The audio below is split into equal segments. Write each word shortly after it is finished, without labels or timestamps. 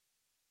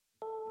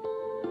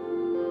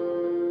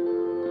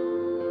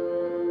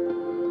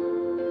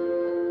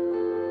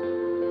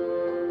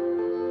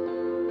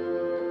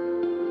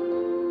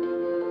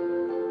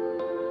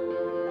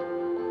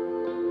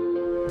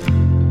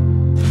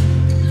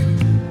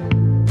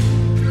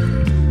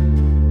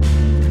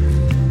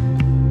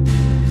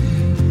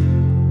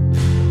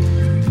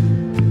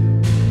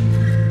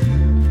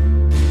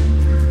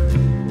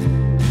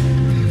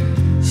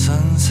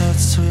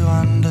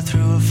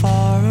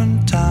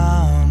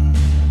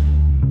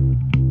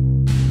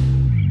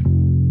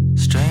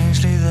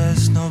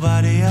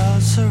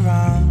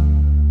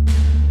around.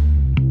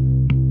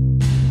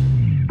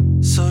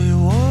 So you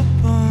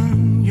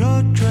open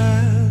your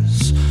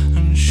dress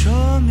and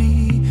show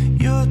me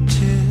your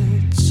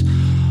tits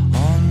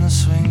on the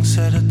swing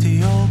set at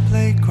the old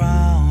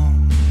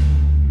playground.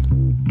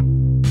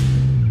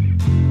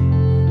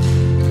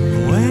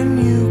 When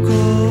you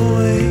go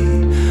away,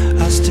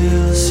 I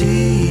still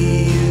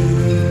see you.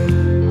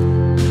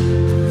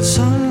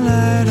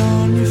 Sunlight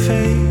on your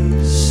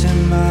face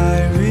in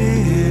my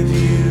rear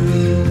view.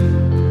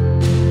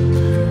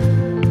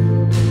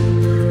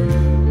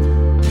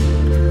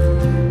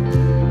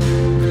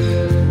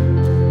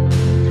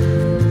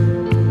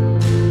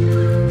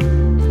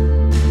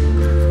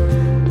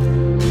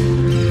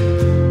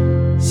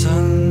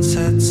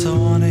 Sunsetz, I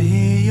wanna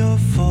hear your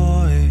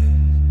voice.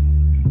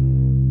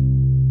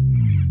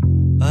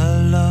 A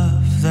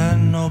love that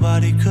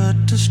nobody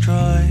could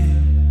destroy.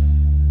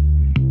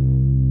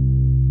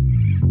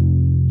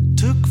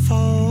 Took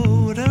for